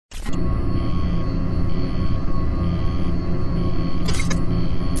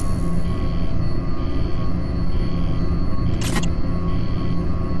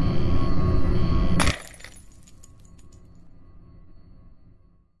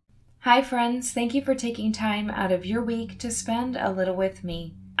Hi friends, thank you for taking time out of your week to spend a little with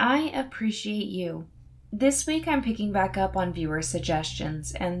me. I appreciate you. This week I'm picking back up on viewer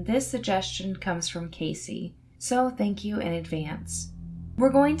suggestions, and this suggestion comes from Casey, so thank you in advance. We're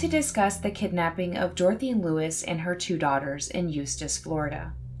going to discuss the kidnapping of Dorothy Lewis and her 2 daughters in Eustis,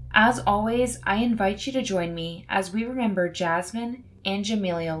 Florida. As always, I invite you to join me as we remember Jasmine and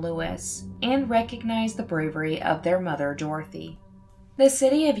Jamelia Lewis and recognize the bravery of their mother, Dorothy. The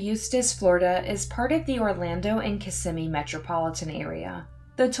city of Eustis, Florida is part of the Orlando and Kissimmee metropolitan area.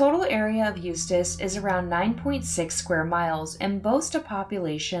 The total area of Eustis is around 9.6 square miles and boasts a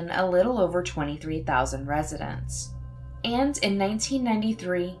population a little over 23,000 residents. And in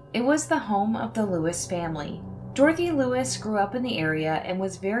 1993, it was the home of the Lewis family. Dorothy Lewis grew up in the area and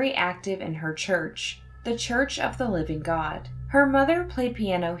was very active in her church, the Church of the Living God. Her mother played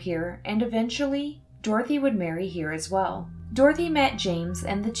piano here, and eventually, Dorothy would marry here as well. Dorothy met James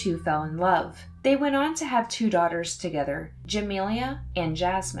and the two fell in love. They went on to have 2 daughters together, Jamelia and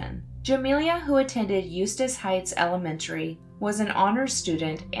Jasmine. Jamelia, who attended Eustis Heights Elementary, was an honors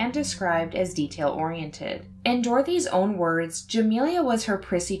student and described as detail-oriented. In Dorothy's own words, Jamelia was her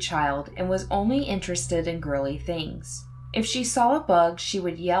prissy child and was only interested in girly things. If she saw a bug, she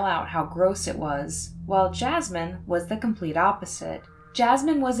would yell out how gross it was, while Jasmine was the complete opposite.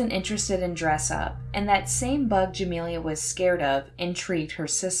 Jasmine wasn't interested in dress-up, and that same bug Jamelia was scared of intrigued her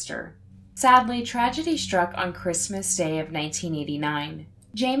sister. Sadly, tragedy struck on Christmas Day of 1989.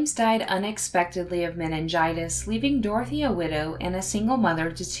 James died unexpectedly of meningitis, leaving Dorothy a widow and a single mother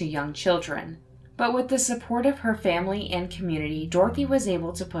to 2 young children. But with the support of her family and community, Dorothy was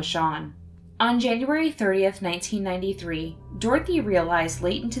able to push on. On January 30th, 1993, Dorothy realized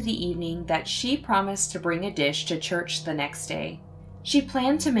late into the evening that she promised to bring a dish to church the next day. She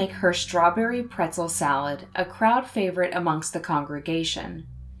planned to make her strawberry pretzel salad a crowd favorite amongst the congregation.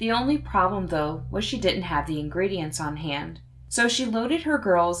 The only problem, though, was she didn't have the ingredients on hand. So she loaded her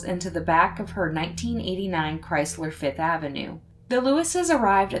girls into the back of her 1989 Chrysler 5th Avenue. The Lewises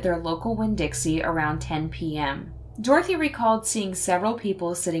arrived at their local Winn-Dixie around 10 p.m. Dorothy recalled seeing several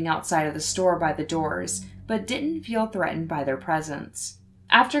people sitting outside of the store by the doors, but didn't feel threatened by their presence.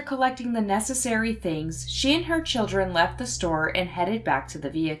 After collecting the necessary things, she and her children left the store and headed back to the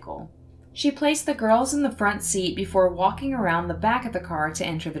vehicle. She placed the girls in the front seat before walking around the back of the car to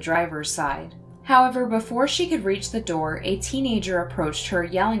enter the driver's side. However, before she could reach the door, a teenager approached her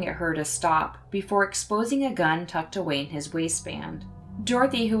yelling at her to stop before exposing a gun tucked away in his waistband.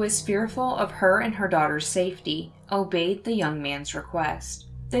 Dorothy, who was fearful of her and her daughter's safety, obeyed the young man's request.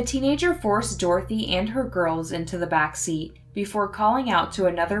 The teenager forced Dorothy and her girls into the back seat before calling out to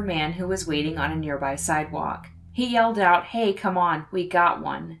another man who was waiting on a nearby sidewalk. He yelled out, "Hey, come on, we got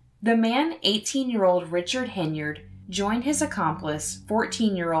one." The man, 18-year-old Richard Henyard, joined his accomplice,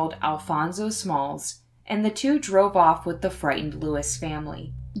 14-year-old Alfonso Smalls, and the 2 drove off with the frightened Lewis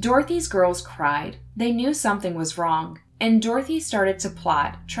family. Dorothy's girls cried. They knew something was wrong, and Dorothy started to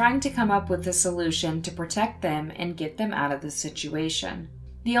plot, trying to come up with a solution to protect them and get them out of the situation.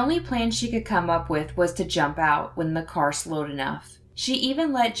 The only plan she could come up with was to jump out when the car slowed enough. She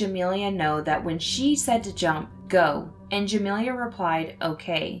even let Jamelia know that when she said to jump, "Go," and Jamelia replied,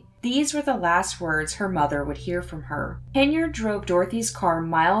 "Okay." These were the last words her mother would hear from her. Henyard drove Dorothy's car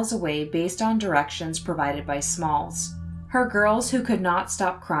miles away based on directions provided by Smalls. Her girls, who could not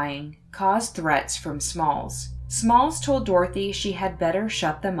stop crying, caused threats from Smalls. Smalls told Dorothy she had better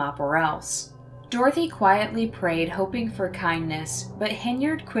shut them up or else. Dorothy quietly prayed, hoping for kindness, but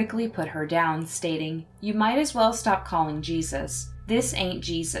Henyard quickly put her down, stating, "You might as well stop calling Jesus. This ain't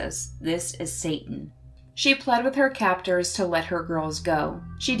Jesus. This is Satan." She pled with her captors to let her girls go.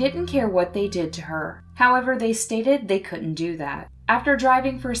 She didn't care what they did to her. However, they stated they couldn't do that. After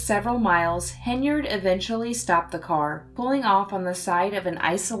driving for several miles, Henyard eventually stopped the car, pulling off on the side of an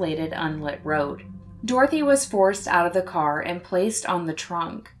isolated, unlit road. Dorothy was forced out of the car and placed on the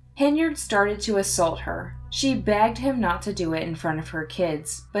trunk. Henyard started to assault her. She begged him not to do it in front of her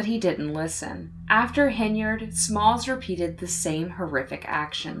kids, but he didn't listen. After Henyard, Smalls repeated the same horrific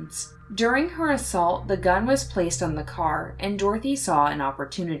actions. During her assault, the gun was placed on the car, and Dorothy saw an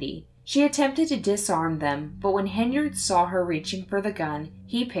opportunity. She attempted to disarm them, but when Henyard saw her reaching for the gun,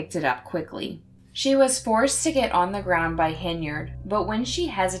 he picked it up quickly. She was forced to get on the ground by Henyard, but when she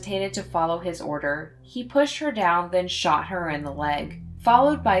hesitated to follow his order, he pushed her down, then shot her in the leg.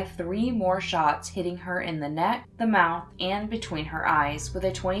 followed by 3 more shots hitting her in the neck, the mouth, and between her eyes with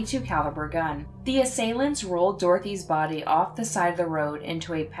a .22 caliber gun. The assailants rolled Dorothy's body off the side of the road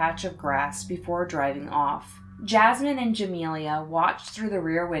into a patch of grass before driving off. Jasmine and Jamelia watched through the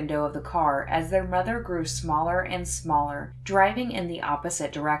rear window of the car as their mother grew smaller and smaller, driving in the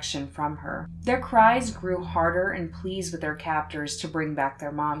opposite direction from her. Their cries grew harder and pleas with their captors to bring back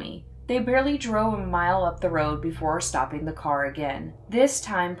their mommy. They barely drove a mile up the road before stopping the car again, this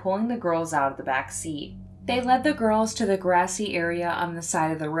time pulling the girls out of the back seat. They led the girls to the grassy area on the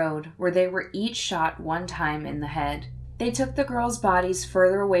side of the road, where they were each shot 1 time in the head. They took the girls' bodies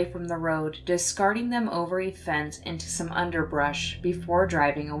further away from the road, discarding them over a fence into some underbrush before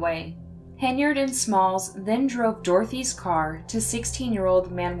driving away. Henyard and Smalls then drove Dorothy's car to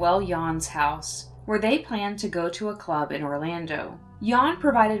 16-year-old Manuel Jan's house, where they planned to go to a club in Orlando. Jan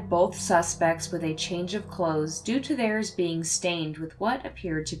provided both suspects with a change of clothes due to theirs being stained with what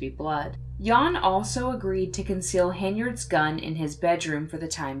appeared to be blood. Jan also agreed to conceal Henyard's gun in his bedroom for the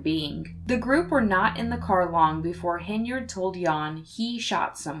time being. The group were not in the car long before Henyard told Jan he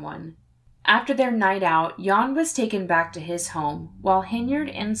shot someone. After their night out, Jan was taken back to his home, while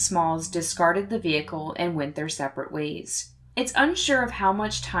Henyard and Smalls discarded the vehicle and went their separate ways. It's unsure of how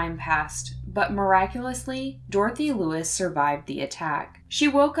much time passed, but miraculously, Dorothy Lewis survived the attack. She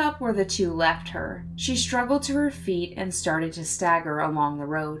woke up where the two left her. She struggled to her feet and started to stagger along the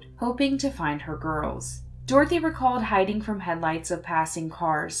road, hoping to find her girls. Dorothy recalled hiding from headlights of passing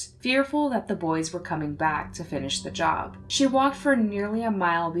cars, fearful that the boys were coming back to finish the job. She walked for nearly a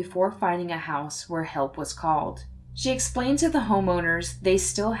mile before finding a house where help was called. She explained to the homeowners they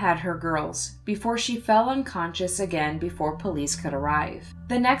still had her girls, before she fell unconscious again before police could arrive.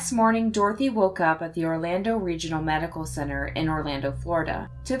 The next morning, Dorothy woke up at the Orlando Regional Medical Center in Orlando, Florida,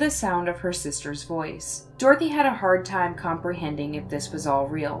 to the sound of her sister's voice. Dorothy had a hard time comprehending if this was all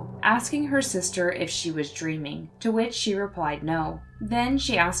real, asking her sister if she was dreaming, to which she replied no. Then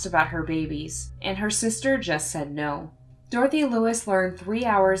she asked about her babies, and her sister just said no. Dorothy Lewis learned 3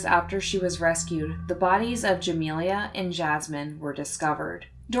 hours after she was rescued, the bodies of Jamelia and Jasmine were discovered.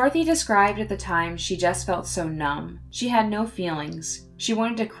 Dorothy described at the time she just felt so numb. She had no feelings. She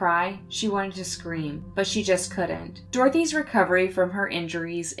wanted to cry, she wanted to scream, but she just couldn't. Dorothy's recovery from her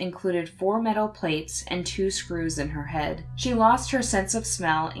injuries included 4 metal plates and 2 screws in her head. She lost her sense of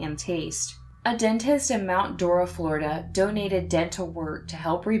smell and taste. A dentist in Mount Dora, Florida, donated dental work to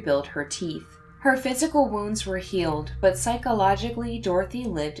help rebuild her teeth. Her physical wounds were healed, but psychologically, Dorothy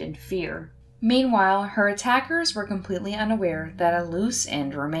lived in fear. Meanwhile, her attackers were completely unaware that a loose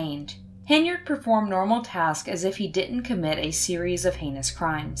end remained. Henyard performed normal tasks as if he didn't commit a series of heinous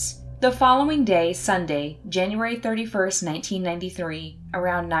crimes. The following day, Sunday, January 31st, 1993,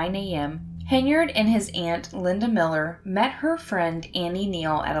 around 9 a.m., Henyard and his aunt, Linda Miller, met her friend Annie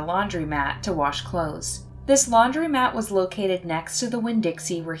Neal at a laundromat to wash clothes. This laundromat was located next to the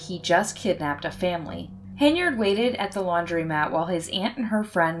Winn-Dixie where he just kidnapped a family. Henyard waited at the laundromat while his aunt and her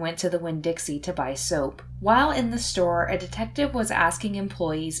friend went to the Winn-Dixie to buy soap. While in the store, a detective was asking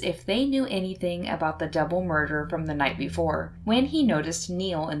employees if they knew anything about the double murder from the night before, when he noticed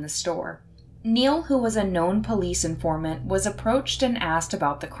Neal in the store. Neal, who was a known police informant, was approached and asked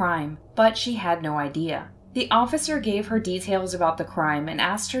about the crime, but she had no idea. The officer gave her details about the crime and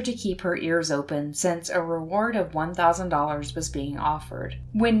asked her to keep her ears open since a reward of $1,000 was being offered.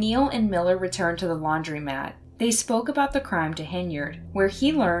 When Neal and Miller returned to the laundromat, they spoke about the crime to Henyard, where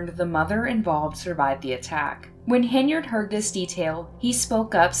he learned the mother involved survived the attack. When Henyard heard this detail, he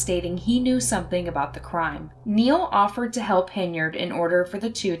spoke up stating he knew something about the crime. Neal offered to help Henyard in order for the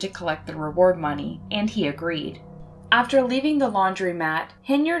two to collect the reward money, and he agreed. After leaving the laundromat,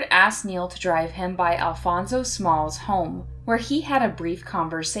 Henyard asked Neal to drive him by Alfonso Small's home, where he had a brief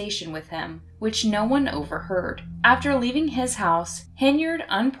conversation with him, which no one overheard. After leaving his house, Henyard,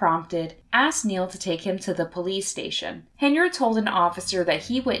 unprompted, asked Neal to take him to the police station. Henyard told an officer that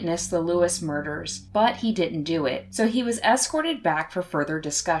he witnessed the Lewis murders, but he didn't do it, so he was escorted back for further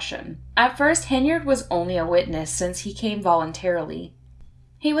discussion. At first, Henyard was only a witness since he came voluntarily.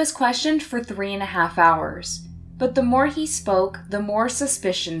 He was questioned for 3.5 hours. But the more he spoke, the more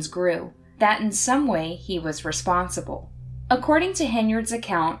suspicions grew, that in some way he was responsible. According to Henyard's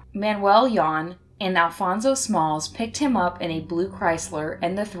account, Manuel Jan and Alfonso Smalls picked him up in a blue Chrysler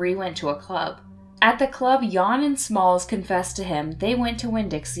and the three went to a club. At the club, Jan and Smalls confessed to him they went to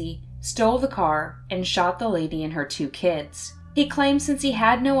Winn-Dixie, stole the car, and shot the lady and her 2 kids. He claimed since he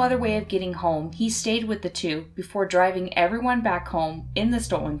had no other way of getting home, he stayed with the two before driving everyone back home in the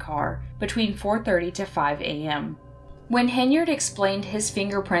stolen car between 4:30 to 5 a.m. When Henyard explained his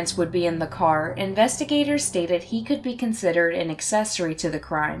fingerprints would be in the car, investigators stated he could be considered an accessory to the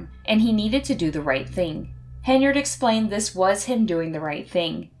crime, and he needed to do the right thing. Henyard explained this was him doing the right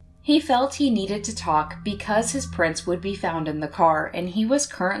thing. He felt he needed to talk because his prints would be found in the car, and he was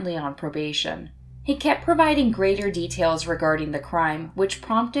currently on probation. He kept providing greater details regarding the crime, which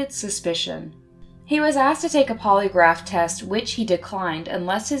prompted suspicion. He was asked to take a polygraph test, which he declined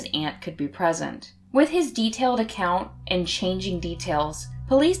unless his aunt could be present. With his detailed account and changing details,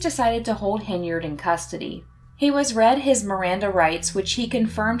 police decided to hold Henyard in custody. He was read his Miranda rights, which he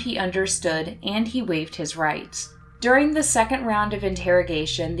confirmed he understood, and he waived his rights. During the second round of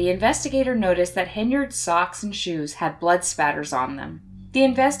interrogation, the investigator noticed that Henyard's socks and shoes had blood spatters on them. The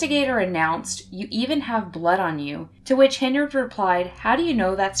investigator announced, "You even have blood on you," to which Henyard replied, "How do you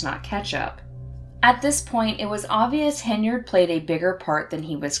know that's not ketchup?" At this point, it was obvious Henyard played a bigger part than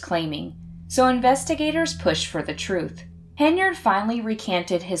he was claiming, so investigators pushed for the truth. Henyard finally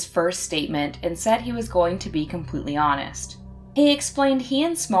recanted his first statement and said he was going to be completely honest. He explained he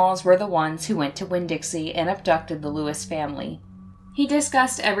and Smalls were the ones who went to Winn-Dixie and abducted the Lewis family. He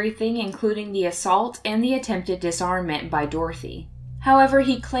discussed everything, including the assault and the attempted disarmament by Dorothy. However,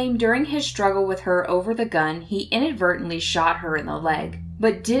 he claimed during his struggle with her over the gun, he inadvertently shot her in the leg,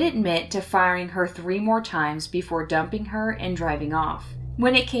 but did admit to firing her 3 more times before dumping her and driving off.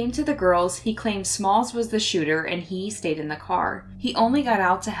 When it came to the girls, he claimed Smalls was the shooter and he stayed in the car. He only got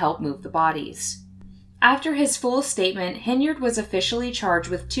out to help move the bodies. After his full statement, Henyard was officially charged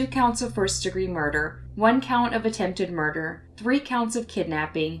with 2 counts of first-degree murder, 1 count of attempted murder, 3 counts of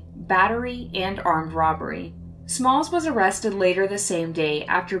kidnapping, battery, and armed robbery. Smalls was arrested later the same day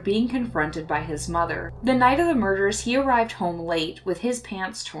after being confronted by his mother. The night of the murders, he arrived home late with his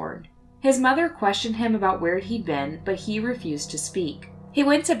pants torn. His mother questioned him about where he'd been, but he refused to speak. He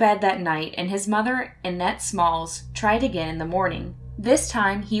went to bed that night, and his mother, Annette Smalls, tried again in the morning. This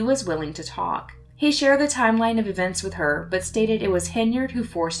time, he was willing to talk. He shared the timeline of events with her, but stated it was Henyard who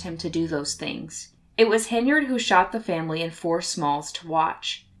forced him to do those things. It was Henyard who shot the family and forced Smalls to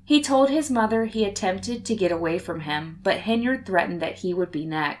watch. He told his mother he attempted to get away from him, but Henyard threatened that he would be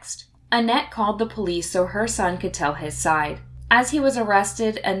next. Annette called the police so her son could tell his side. As he was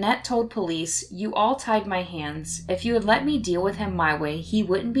arrested, Annette told police, "You all tied my hands. If you had let me deal with him my way, he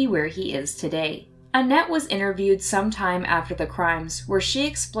wouldn't be where he is today." Annette was interviewed sometime after the crimes, where she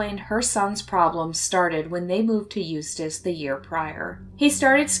explained her son's problems started when they moved to Eustis the year prior. He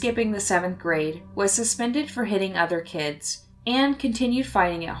started skipping the 7th grade, was suspended for hitting other kids, and continued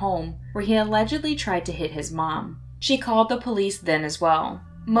fighting at home, where he allegedly tried to hit his mom. She called the police then as well.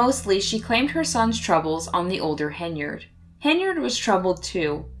 Mostly, she claimed her son's troubles on the older Henyard. Henyard was troubled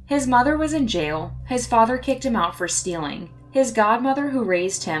too. His mother was in jail, his father kicked him out for stealing. His godmother who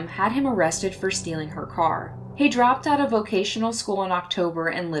raised him had him arrested for stealing her car. He dropped out of vocational school in October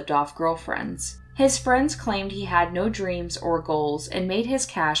and lived off girlfriends. His friends claimed he had no dreams or goals and made his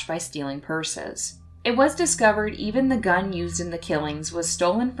cash by stealing purses. It was discovered even the gun used in the killings was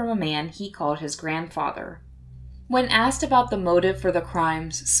stolen from a man he called his grandfather. When asked about the motive for the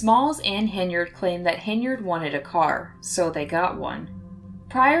crimes, Smalls and Henyard claimed that Henyard wanted a car, so they got one.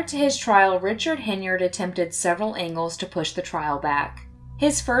 Prior to his trial, Richard Henyard attempted several angles to push the trial back.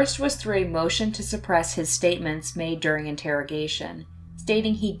 His first was through a motion to suppress his statements made during interrogation,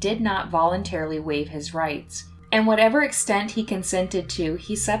 stating he did not voluntarily waive his rights, and whatever extent he consented to,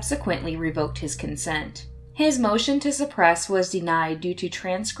 he subsequently revoked his consent. His motion to suppress was denied due to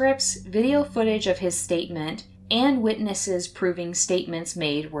transcripts, video footage of his statement, and witnesses proving statements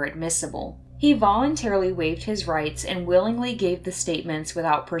made were admissible. He voluntarily waived his rights and willingly gave the statements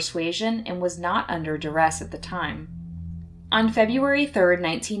without persuasion and was not under duress at the time. On February 3,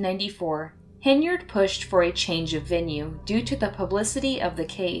 1994, Henyard pushed for a change of venue due to the publicity of the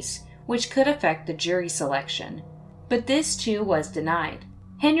case, which could affect the jury selection. But this too was denied.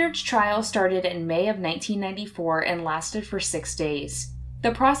 Henyard's trial started in May of 1994 and lasted for 6 days. The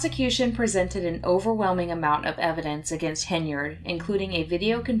prosecution presented an overwhelming amount of evidence against Henyard, including a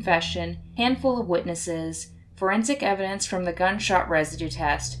video confession, handful of witnesses, forensic evidence from the gunshot residue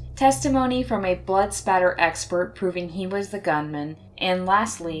test, testimony from a blood spatter expert proving he was the gunman, and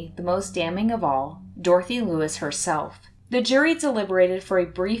lastly, the most damning of all, Dorothy Lewis herself. The jury deliberated for a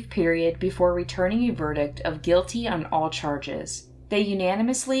brief period before returning a verdict of guilty on all charges. They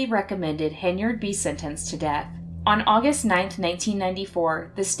unanimously recommended Henyard be sentenced to death. On August 9,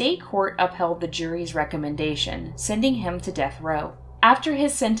 1994, the state court upheld the jury's recommendation, sending him to death row. After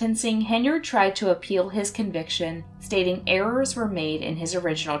his sentencing, Henyard tried to appeal his conviction, stating errors were made in his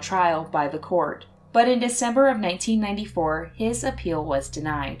original trial by the court. But in December of 1994, his appeal was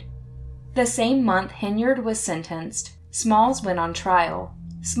denied. The same month Henyard was sentenced, Smalls went on trial.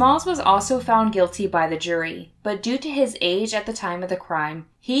 Smalls was also found guilty by the jury, but due to his age at the time of the crime,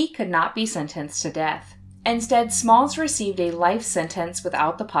 he could not be sentenced to death. Instead, Smalls received a life sentence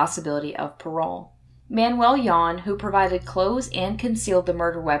without the possibility of parole. Manuel Yon, who provided clothes and concealed the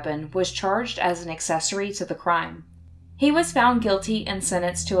murder weapon, was charged as an accessory to the crime. He was found guilty and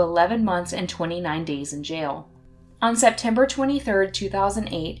sentenced to 11 months and 29 days in jail. On September 23,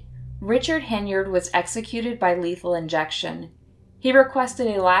 2008, Richard Henyard was executed by lethal injection. He requested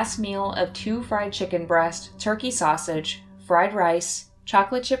a last meal of 2 fried chicken breast, turkey sausage, fried rice,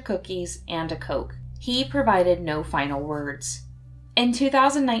 chocolate chip cookies, and a Coke. He provided no final words. In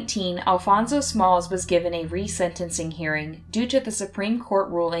 2019, Alfonso Smalls was given a resentencing hearing due to the Supreme Court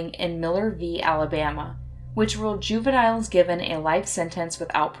ruling in Miller v. Alabama, which ruled juveniles given a life sentence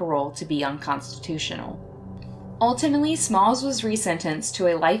without parole to be unconstitutional. Ultimately, Smalls was resentenced to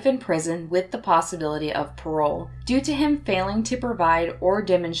a life in prison with the possibility of parole, due to him failing to provide or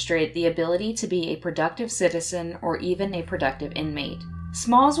demonstrate the ability to be a productive citizen or even a productive inmate.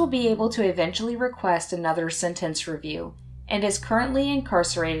 Smalls will be able to eventually request another sentence review, and is currently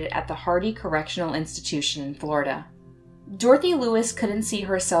incarcerated at the Hardy Correctional Institution in Florida. Dorothy Lewis couldn't see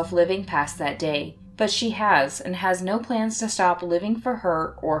herself living past that day, but she has, and has no plans to stop living for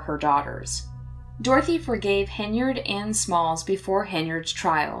her or her daughters. Dorothy forgave Henyard and Smalls before Henyard's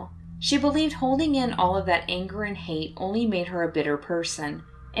trial. She believed holding in all of that anger and hate only made her a bitter person,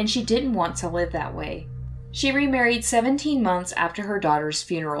 and she didn't want to live that way. She remarried 17 months after her daughter's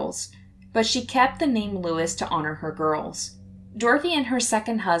funerals, but she kept the name Lewis to honor her girls. Dorothy and her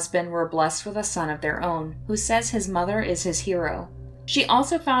second husband were blessed with a son of their own, who says his mother is his hero. She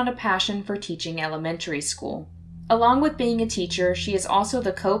also found a passion for teaching elementary school. Along with being a teacher, she is also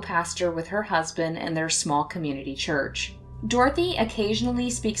the co-pastor with her husband in their small community church. Dorothy occasionally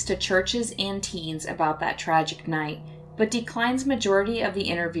speaks to churches and teens about that tragic night, but declines majority of the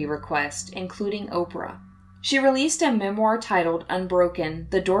interview requests, including Oprah. She released a memoir titled Unbroken,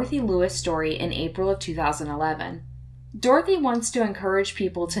 The Dorothy Lewis Story in April of 2011. Dorothy wants to encourage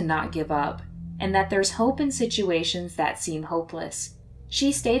people to not give up, and that there's hope in situations that seem hopeless.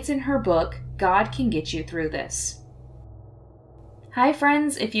 She states in her book, God can get you through this. Hi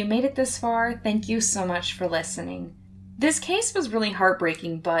friends, if you made it this far, thank you so much for listening. This case was really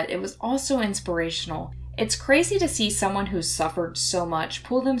heartbreaking, but it was also inspirational. It's crazy to see someone who's suffered so much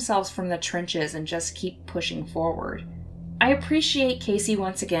pull themselves from the trenches and just keep pushing forward. I appreciate Casey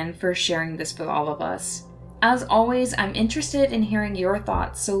once again for sharing this with all of us. As always, I'm interested in hearing your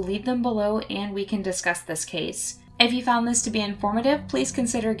thoughts, so leave them below and we can discuss this case. If you found this to be informative, please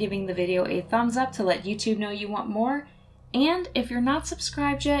consider giving the video a thumbs up to let YouTube know you want more. And if you're not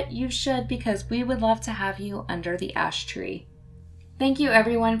subscribed yet, you should, because we would love to have you under the ash tree. Thank you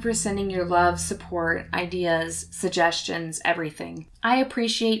everyone for sending your love, support, ideas, suggestions, everything. I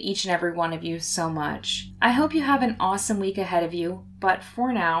appreciate each and every one of you so much. I hope you have an awesome week ahead of you, but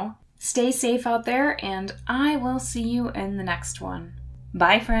for now, stay safe out there and I will see you in the next one.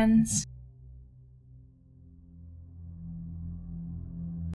 Bye friends!